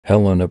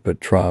Helena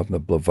Petrovna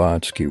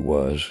Blavatsky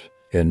was,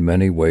 in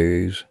many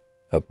ways,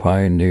 a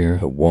pioneer,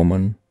 a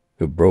woman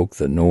who broke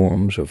the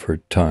norms of her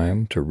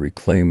time to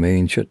reclaim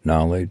ancient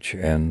knowledge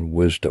and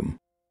wisdom.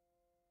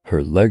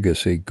 Her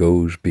legacy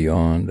goes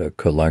beyond a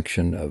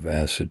collection of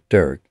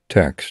esoteric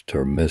texts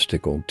or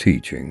mystical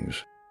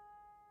teachings.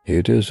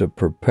 It is a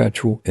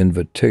perpetual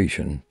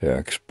invitation to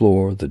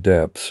explore the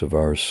depths of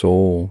our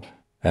soul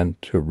and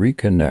to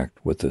reconnect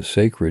with the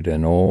sacred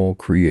in all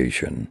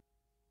creation.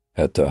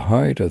 At the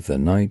height of the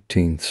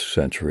 19th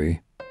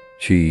century,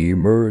 she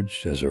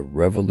emerged as a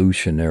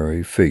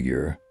revolutionary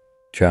figure,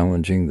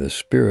 challenging the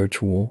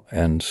spiritual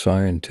and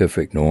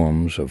scientific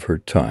norms of her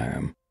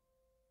time.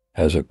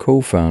 As a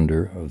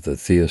co-founder of the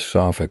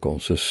Theosophical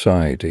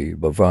Society,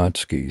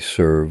 Blavatsky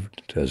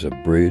served as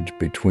a bridge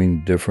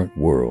between different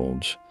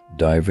worlds,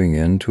 diving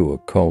into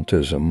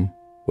occultism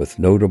with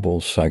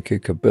notable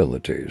psychic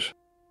abilities.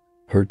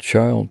 Her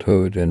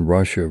childhood in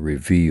Russia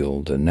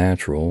revealed a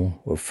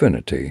natural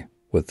affinity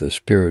with the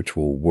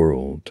spiritual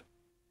world,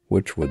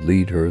 which would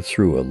lead her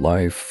through a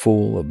life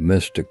full of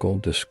mystical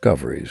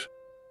discoveries.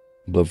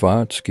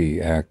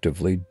 Blavatsky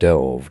actively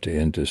delved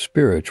into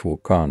spiritual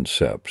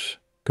concepts,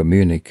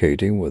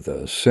 communicating with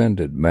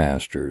ascended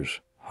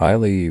masters,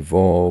 highly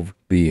evolved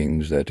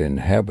beings that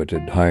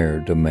inhabited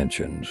higher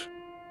dimensions.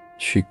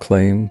 She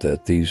claimed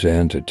that these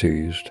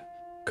entities,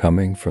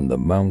 coming from the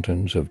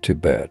mountains of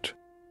Tibet,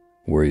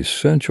 were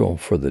essential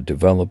for the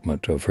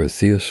development of her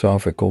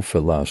theosophical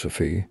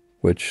philosophy,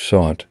 which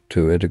sought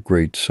to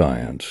integrate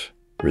science,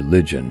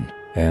 religion,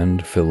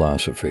 and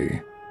philosophy.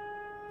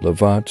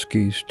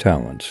 Blavatsky's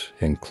talents,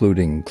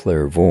 including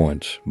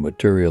clairvoyance,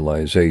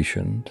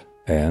 materialization,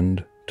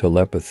 and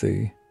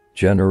telepathy,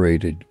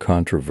 generated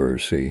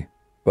controversy,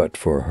 but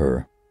for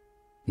her,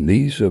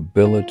 these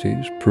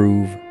abilities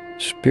prove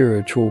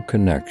spiritual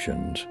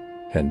connections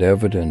and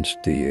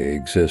evidenced the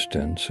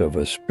existence of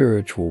a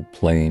spiritual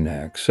plane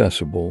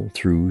accessible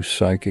through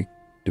psychic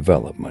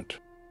development.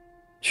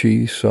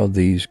 She saw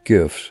these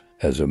gifts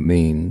as a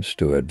means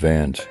to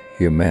advance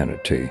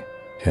humanity,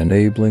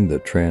 enabling the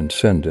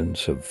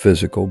transcendence of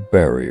physical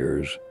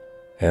barriers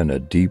and a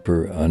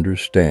deeper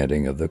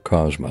understanding of the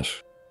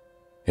cosmos.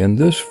 In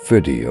this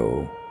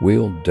video,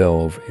 we'll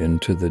delve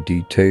into the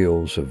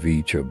details of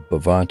each of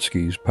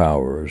Blavatsky's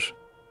powers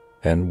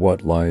and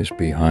what lies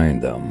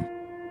behind them.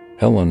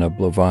 Helena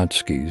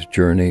Blavatsky's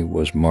journey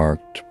was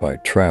marked by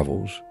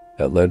travels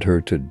that led her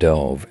to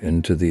delve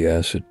into the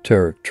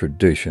esoteric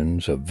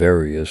traditions of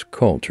various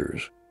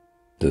cultures.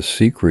 The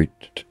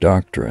Secret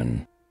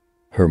Doctrine,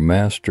 her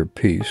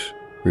masterpiece,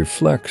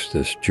 reflects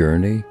this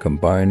journey,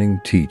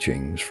 combining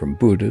teachings from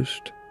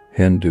Buddhist,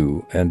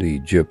 Hindu, and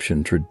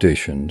Egyptian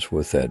traditions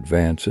with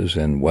advances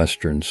in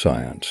Western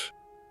science.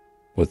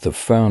 With the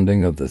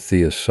founding of the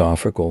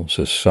Theosophical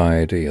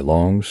Society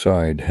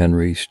alongside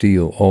Henry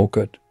Steele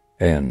Olcott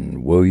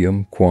and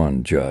William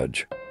Quan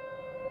Judge,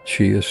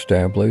 she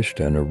established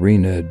an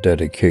arena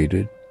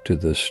dedicated to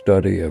the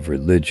study of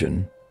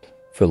religion,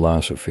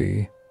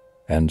 philosophy,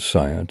 and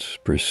science,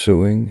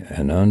 pursuing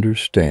an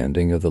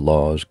understanding of the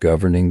laws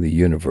governing the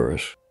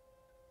universe.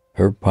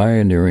 Her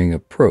pioneering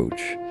approach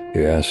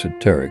to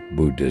esoteric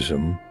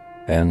Buddhism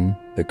and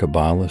the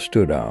Kabbalah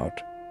stood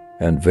out,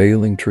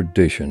 unveiling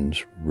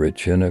traditions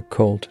rich in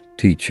occult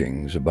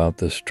teachings about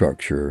the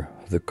structure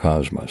of the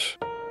cosmos.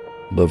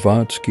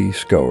 Blavatsky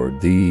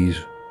scoured these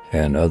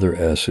and other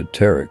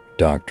esoteric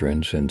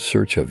doctrines in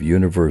search of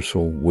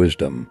universal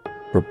wisdom,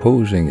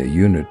 proposing a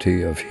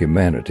unity of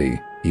humanity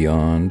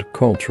beyond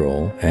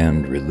cultural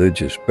and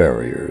religious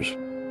barriers.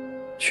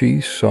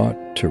 She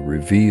sought to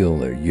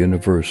reveal a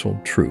universal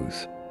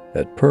truth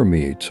that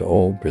permeates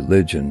all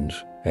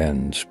religions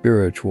and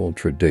spiritual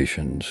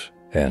traditions,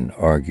 and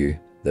argue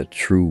that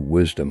true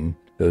wisdom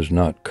does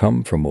not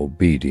come from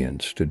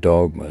obedience to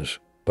dogmas,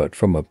 but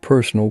from a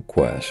personal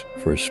quest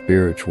for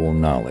spiritual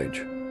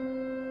knowledge.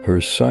 Her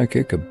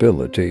psychic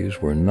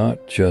abilities were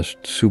not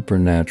just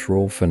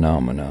supernatural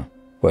phenomena,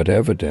 but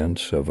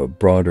evidence of a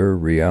broader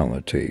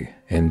reality,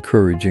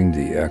 encouraging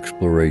the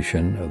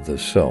exploration of the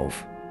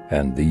self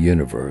and the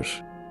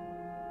universe.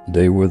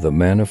 They were the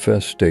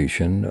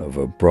manifestation of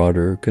a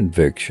broader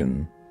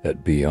conviction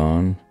that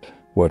beyond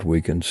what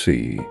we can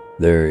see,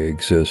 there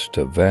exists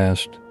a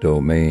vast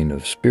domain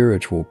of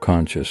spiritual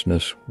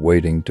consciousness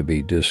waiting to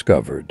be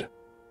discovered.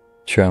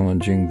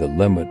 Challenging the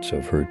limits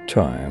of her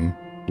time,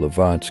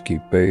 Blavatsky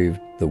paved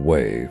the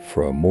way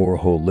for a more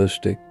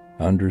holistic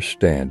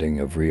understanding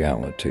of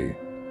reality,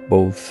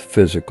 both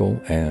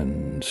physical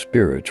and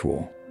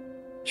spiritual.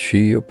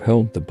 She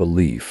upheld the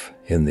belief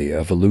in the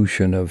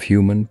evolution of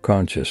human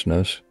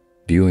consciousness,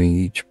 viewing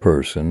each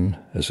person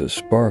as a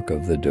spark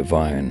of the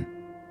divine,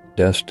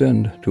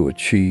 destined to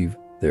achieve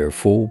their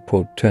full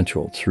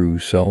potential through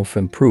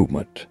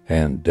self-improvement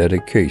and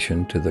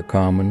dedication to the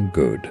common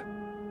good.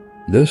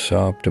 This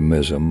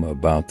optimism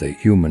about the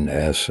human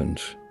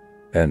essence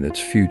and its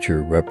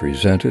future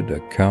represented a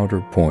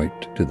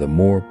counterpoint to the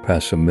more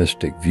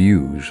pessimistic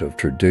views of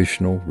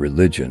traditional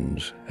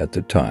religions at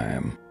the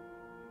time.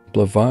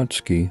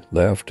 Blavatsky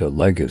left a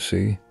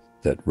legacy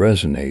that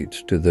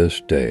resonates to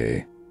this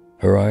day.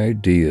 Her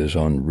ideas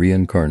on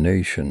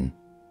reincarnation,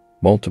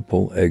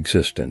 multiple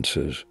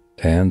existences,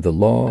 and the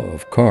law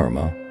of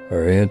karma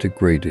are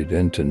integrated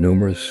into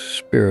numerous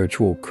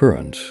spiritual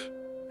currents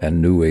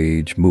and New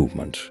Age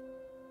movements.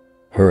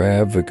 Her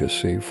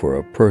advocacy for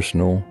a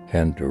personal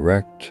and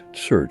direct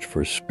search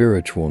for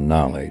spiritual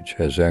knowledge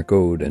has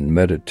echoed in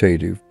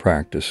meditative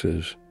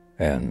practices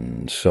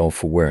and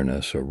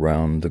self-awareness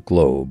around the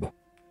globe.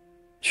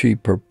 She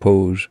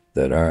proposed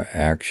that our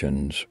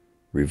actions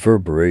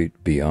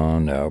reverberate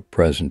beyond our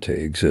present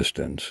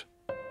existence,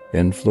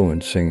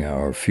 influencing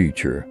our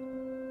future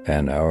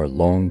and our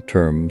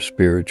long-term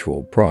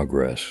spiritual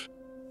progress.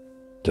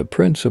 The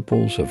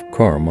principles of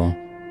karma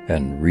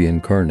and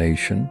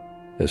reincarnation,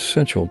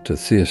 essential to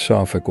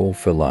theosophical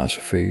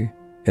philosophy,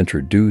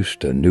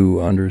 introduced a new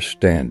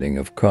understanding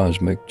of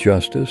cosmic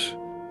justice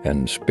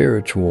and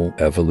spiritual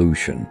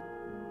evolution.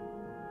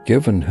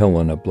 Given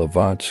Helena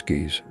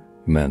Blavatsky's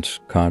immense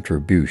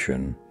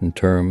contribution in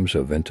terms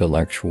of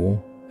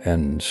intellectual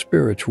and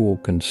spiritual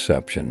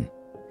conception,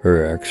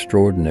 her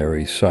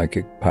extraordinary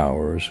psychic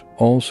powers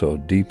also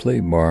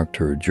deeply marked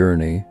her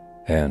journey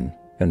and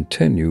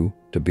continue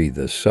to be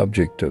the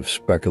subject of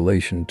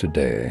speculation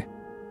today.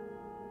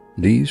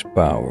 These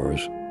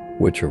powers,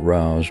 which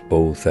arouse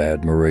both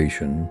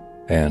admiration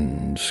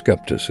and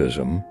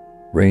skepticism,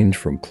 range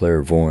from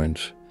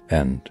clairvoyance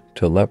and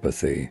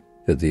telepathy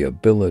to the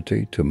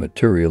ability to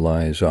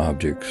materialize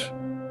objects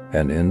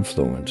and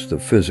influence the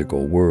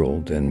physical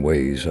world in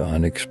ways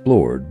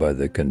unexplored by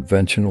the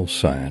conventional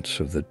science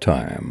of the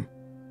time.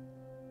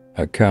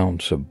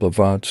 Accounts of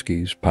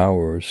Blavatsky's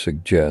powers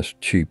suggest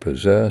she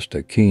possessed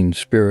a keen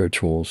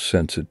spiritual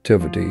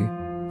sensitivity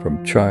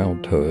from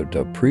childhood,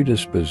 a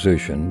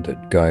predisposition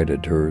that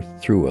guided her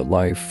through a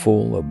life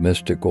full of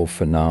mystical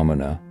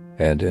phenomena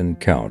and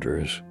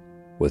encounters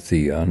with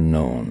the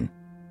unknown.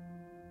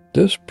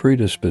 This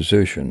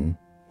predisposition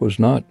was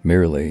not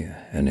merely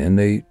an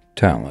innate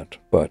talent,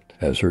 but,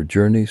 as her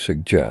journey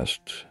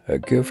suggests, a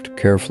gift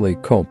carefully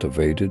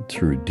cultivated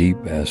through deep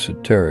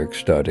esoteric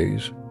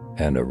studies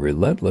and a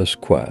relentless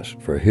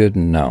quest for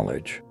hidden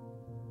knowledge.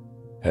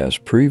 As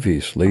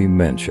previously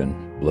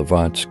mentioned,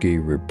 Blavatsky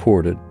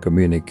reported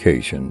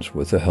communications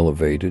with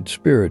elevated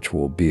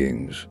spiritual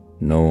beings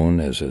known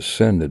as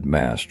ascended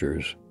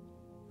masters,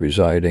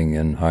 residing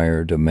in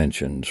higher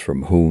dimensions,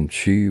 from whom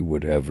she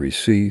would have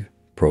received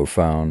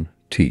profound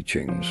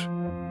teachings.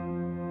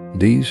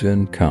 These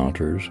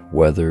encounters,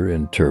 whether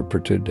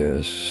interpreted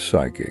as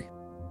psychic,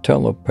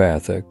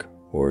 telepathic,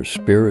 or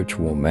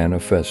spiritual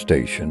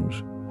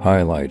manifestations,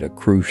 highlight a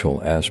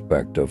crucial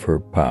aspect of her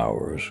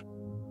powers: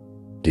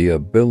 the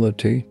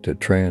ability to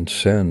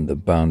transcend the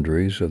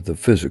boundaries of the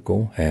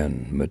physical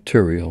and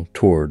material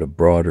toward a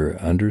broader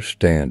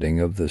understanding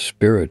of the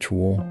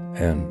spiritual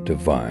and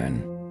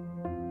divine.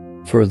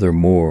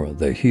 Furthermore,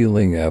 the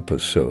healing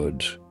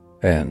episodes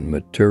and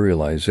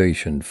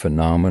materialization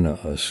phenomena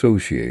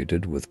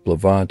associated with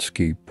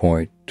Blavatsky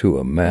point to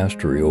a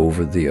mastery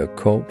over the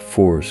occult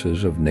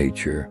forces of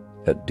nature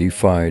that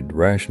defied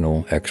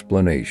rational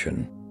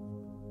explanation.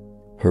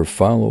 Her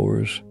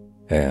followers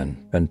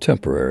and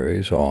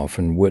contemporaries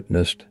often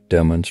witnessed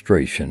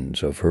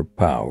demonstrations of her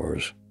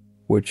powers,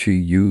 which she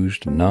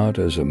used not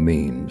as a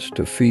means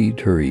to feed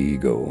her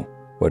ego,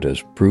 but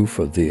as proof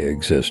of the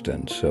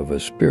existence of a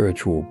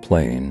spiritual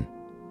plane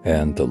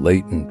and the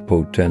latent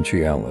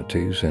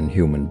potentialities in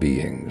human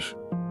beings.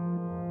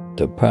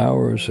 The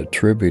powers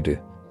attributed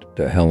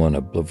to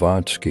Helena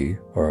Blavatsky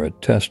are a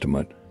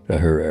testament to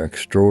her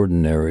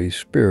extraordinary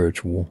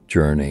spiritual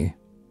journey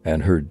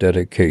and her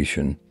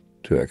dedication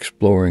to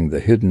exploring the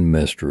hidden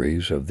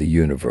mysteries of the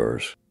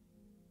universe.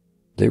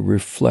 They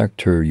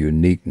reflect her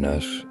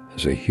uniqueness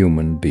as a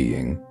human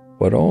being,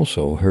 but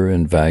also her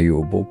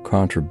invaluable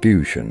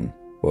contribution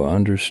for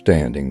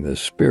understanding the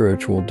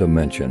spiritual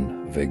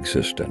dimension of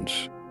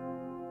existence.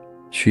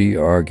 She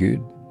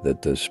argued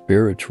that the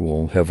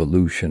spiritual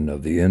evolution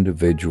of the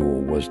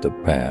individual was the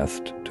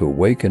path to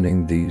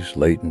awakening these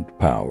latent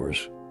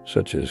powers,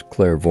 such as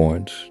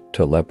clairvoyance,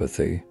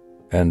 telepathy,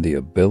 and the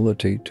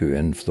ability to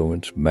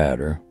influence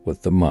matter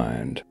with the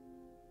mind.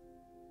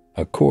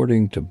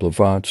 According to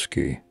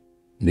Blavatsky,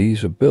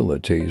 these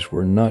abilities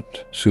were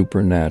not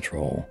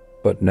supernatural,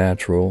 but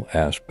natural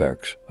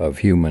aspects of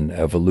human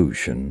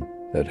evolution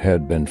that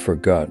had been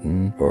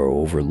forgotten or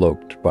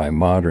overlooked by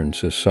modern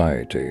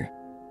society.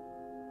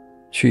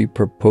 She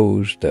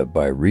proposed that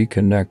by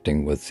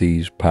reconnecting with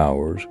these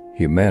powers,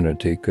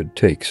 humanity could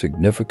take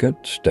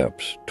significant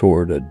steps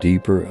toward a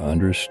deeper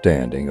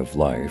understanding of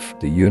life,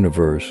 the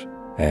universe,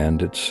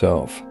 and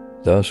itself,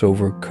 thus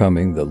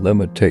overcoming the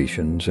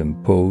limitations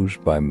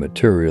imposed by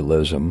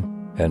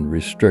materialism and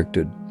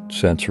restricted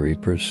sensory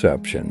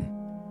perception.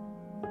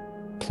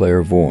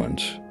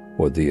 Clairvoyance,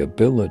 or the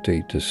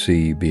ability to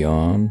see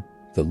beyond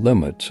the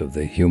limits of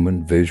the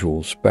human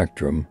visual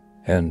spectrum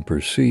and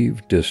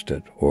perceive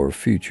distant or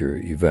future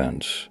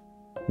events,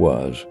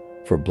 was,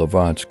 for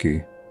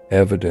Blavatsky,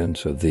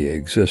 evidence of the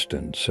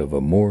existence of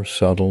a more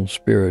subtle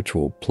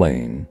spiritual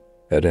plane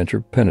that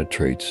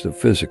interpenetrates the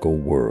physical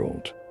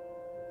world.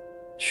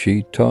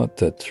 She taught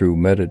that through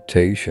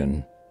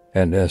meditation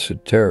and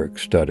esoteric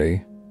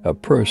study, a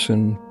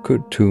person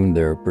could tune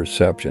their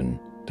perception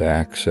to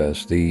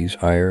access these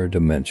higher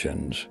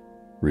dimensions,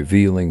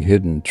 revealing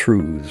hidden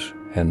truths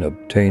and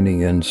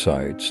obtaining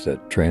insights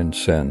that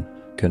transcend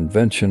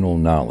conventional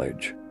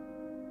knowledge.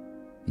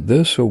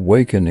 This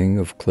awakening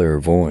of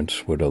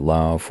clairvoyance would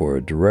allow for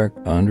a direct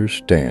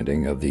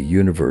understanding of the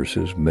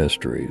universe's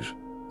mysteries,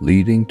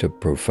 leading to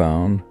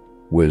profound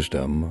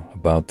wisdom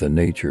about the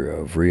nature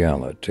of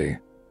reality.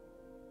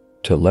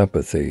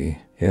 Telepathy,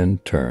 in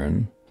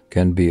turn,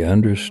 can be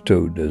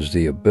understood as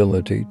the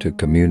ability to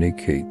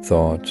communicate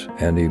thoughts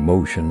and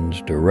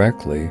emotions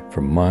directly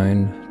from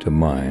mind to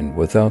mind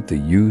without the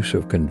use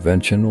of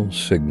conventional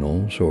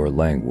signals or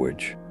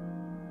language.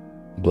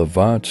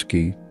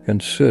 Blavatsky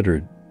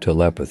considered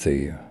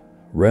telepathy a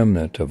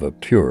remnant of a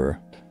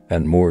purer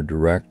and more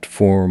direct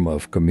form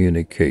of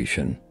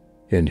communication,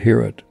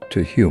 inherent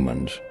to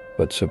humans,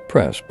 but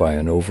suppressed by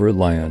an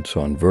over-reliance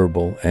on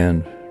verbal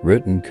and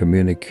written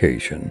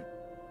communication.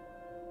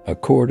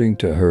 According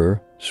to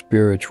her,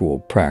 spiritual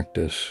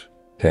practice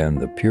and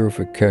the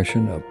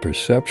purification of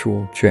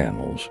perceptual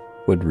channels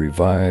would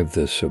revive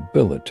this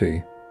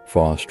ability,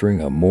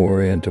 fostering a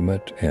more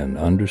intimate and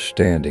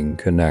understanding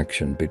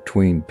connection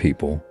between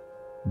people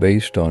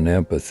based on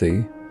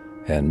empathy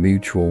and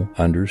mutual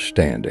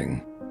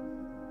understanding.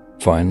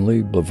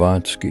 Finally,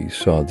 Blavatsky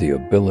saw the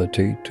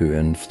ability to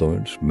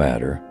influence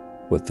matter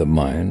with the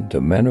mind,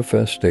 the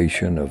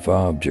manifestation of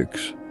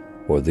objects,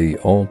 or the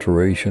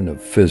alteration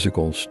of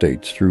physical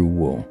states through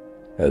will,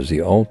 as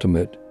the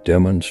ultimate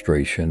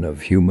demonstration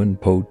of human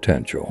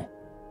potential.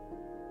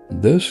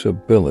 This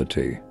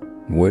ability,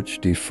 which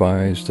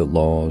defies the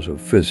laws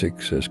of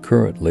physics as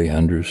currently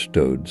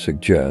understood,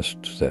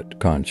 suggests that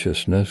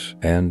consciousness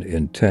and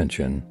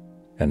intention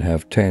can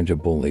have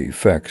tangible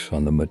effects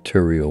on the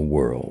material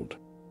world.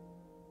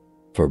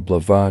 For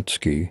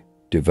Blavatsky,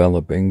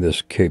 developing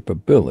this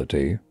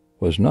capability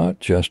was not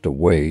just a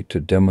way to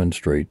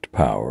demonstrate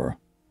power,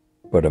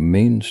 but a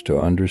means to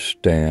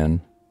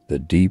understand the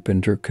deep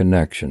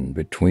interconnection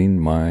between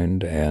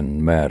mind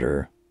and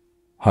matter,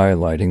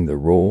 highlighting the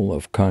role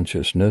of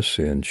consciousness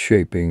in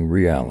shaping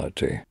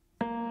reality.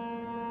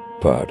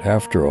 But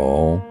after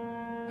all,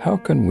 how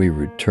can we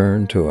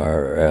return to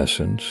our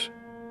essence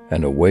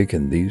and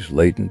awaken these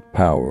latent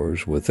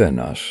powers within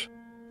us?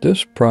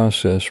 This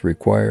process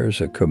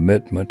requires a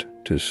commitment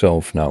to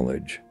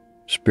self-knowledge,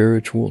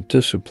 spiritual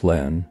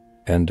discipline,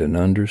 and an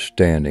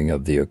understanding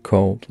of the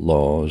occult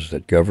laws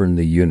that govern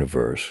the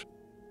universe.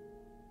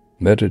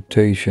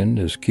 Meditation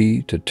is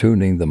key to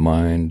tuning the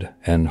mind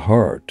and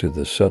heart to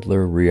the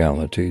subtler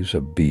realities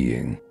of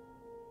being.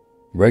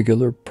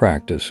 Regular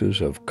practices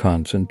of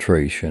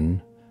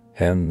concentration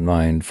and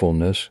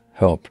mindfulness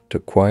help to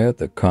quiet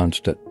the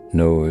constant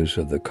noise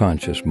of the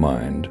conscious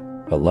mind,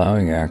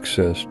 allowing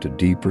access to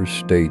deeper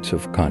states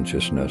of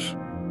consciousness.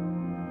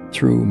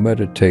 Through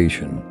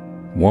meditation,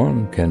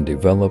 one can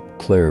develop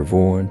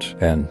clairvoyance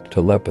and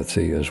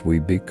telepathy as we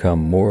become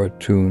more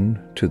attuned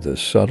to the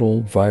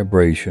subtle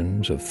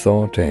vibrations of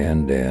thought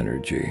and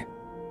energy.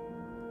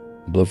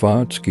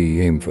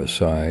 Blavatsky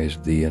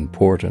emphasized the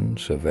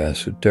importance of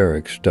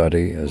esoteric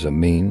study as a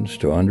means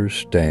to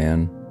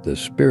understand the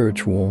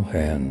spiritual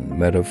and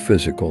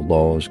metaphysical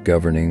laws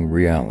governing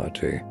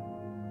reality.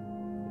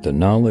 The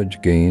knowledge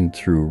gained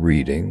through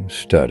reading,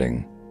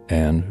 studying,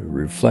 and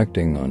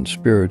reflecting on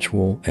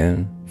spiritual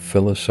and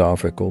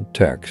philosophical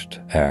text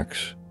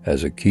acts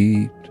as a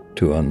key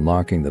to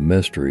unlocking the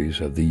mysteries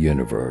of the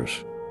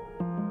universe.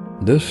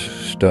 This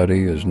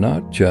study is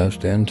not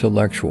just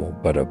intellectual,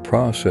 but a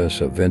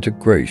process of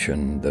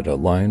integration that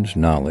aligns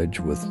knowledge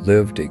with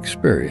lived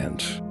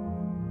experience.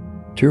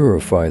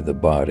 Purify the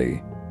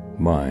body,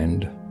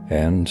 mind,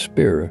 and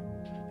spirit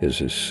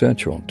is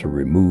essential to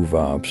remove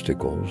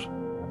obstacles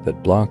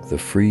that block the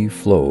free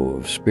flow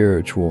of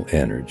spiritual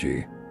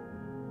energy.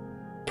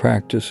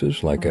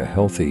 Practices like a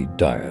healthy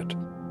diet,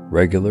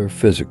 regular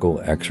physical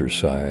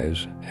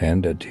exercise,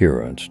 and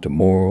adherence to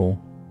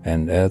moral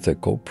and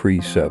ethical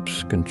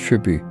precepts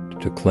contribute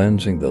to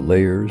cleansing the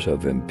layers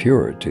of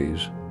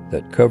impurities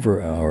that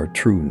cover our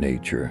true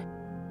nature.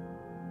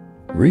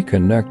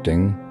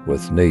 Reconnecting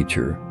with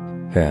nature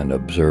and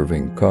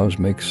observing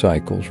cosmic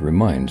cycles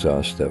reminds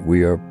us that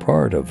we are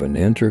part of an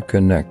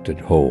interconnected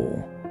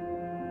whole.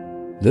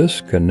 This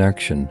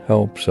connection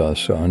helps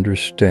us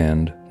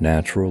understand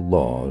natural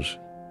laws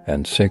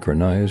and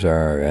synchronize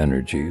our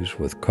energies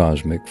with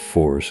cosmic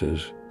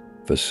forces,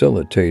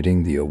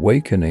 facilitating the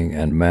awakening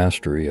and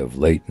mastery of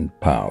latent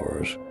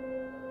powers.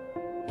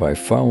 By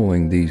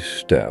following these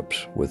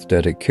steps with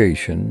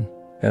dedication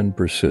and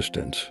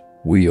persistence,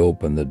 we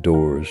open the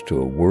doors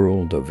to a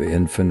world of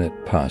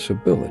infinite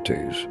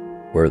possibilities,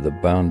 where the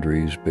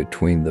boundaries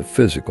between the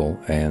physical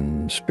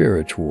and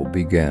spiritual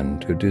begin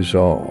to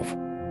dissolve.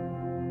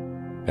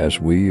 As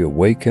we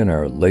awaken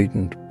our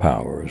latent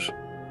powers,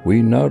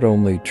 we not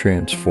only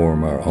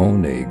transform our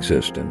own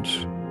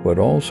existence, but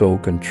also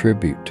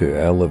contribute to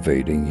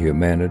elevating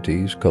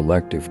humanity's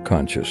collective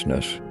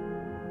consciousness.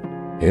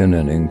 In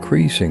an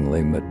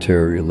increasingly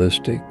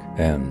materialistic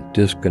and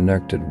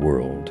disconnected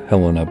world,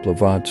 Helena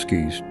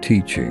Blavatsky's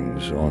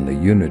teachings on the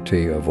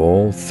unity of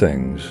all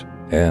things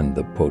and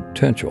the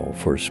potential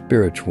for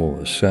spiritual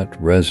ascent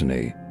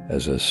resonate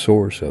as a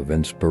source of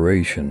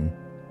inspiration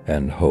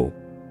and hope.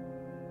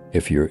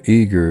 If you're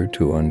eager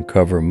to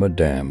uncover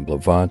Madame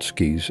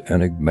Blavatsky's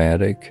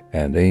enigmatic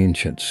and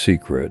ancient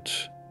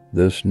secrets,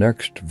 this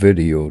next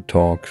video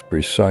talks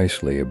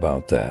precisely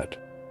about that.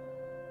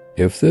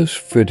 If this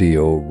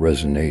video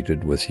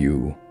resonated with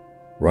you,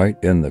 write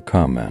in the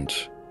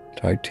comments,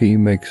 "Tai Chi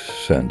makes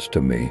sense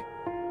to me."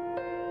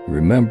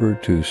 Remember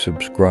to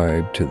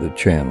subscribe to the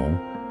channel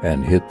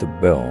and hit the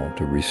bell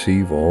to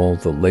receive all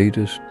the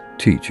latest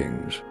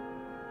teachings.